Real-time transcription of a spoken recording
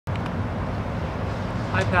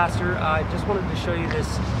Hi Pastor, I just wanted to show you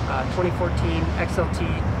this 2014 XLT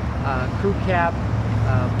crew cab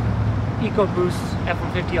EcoBoost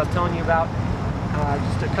F150 I was telling you about.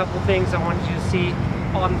 Just a couple things I wanted you to see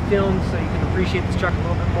on film so you can appreciate this truck a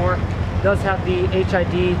little bit more. It does have the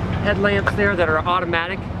HID headlamps there that are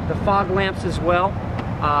automatic, the fog lamps as well.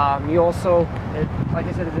 You also, like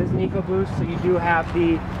I said, it is an EcoBoost, so you do have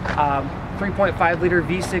the 3.5 liter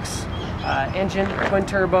V6 engine, twin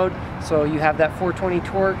turboed, so you have that 420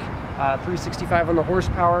 torque, 365 on the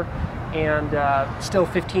horsepower, and still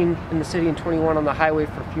 15 in the city and 21 on the highway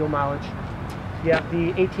for fuel mileage. You have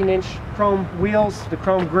the 18-inch chrome wheels, the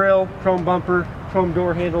chrome grille, chrome bumper, chrome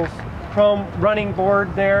door handles, chrome running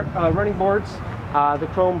board there, running boards, the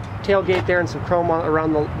chrome tailgate there, and some chrome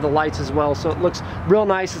around the lights as well. So it looks real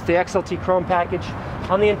nice. It's the XLT chrome package.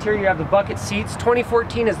 On the interior you have the bucket seats.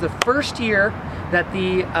 2014 is the first year that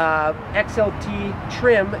the XLT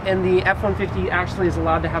trim in the F150 actually is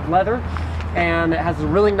allowed to have leather, and it has a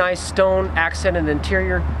really nice stone accented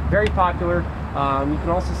interior, very popular. You can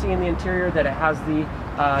also see in the interior that it has the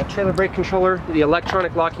trailer brake controller, the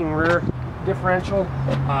electronic locking rear differential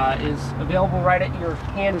is available right at your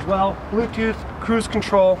hand as well. Bluetooth, cruise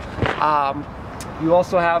control. You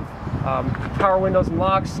also have power windows and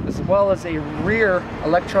locks, as well as a rear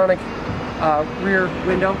electronic rear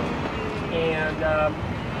window. And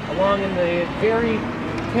along in the very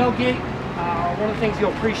tailgate, one of the things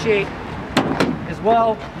you'll appreciate as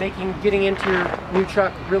well, getting into your new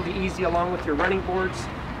truck really easy along with your running boards,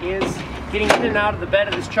 is getting in and out of the bed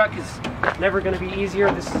of this truck is never going to be easier.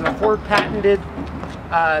 This is a Ford patented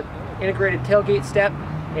integrated tailgate step,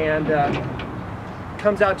 and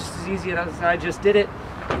comes out just as easy as I just did it.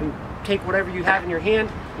 You can take whatever you have in your hand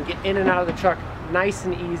and get in and out of the truck nice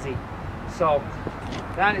and easy. So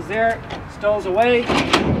that is there, stows away. A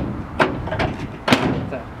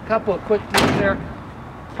couple of quick things there.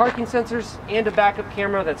 Parking sensors and a backup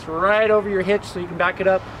camera that's right over your hitch, so you can back it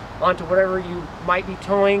up onto whatever you might be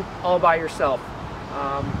towing all by yourself.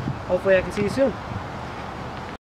 Hopefully I can see you soon.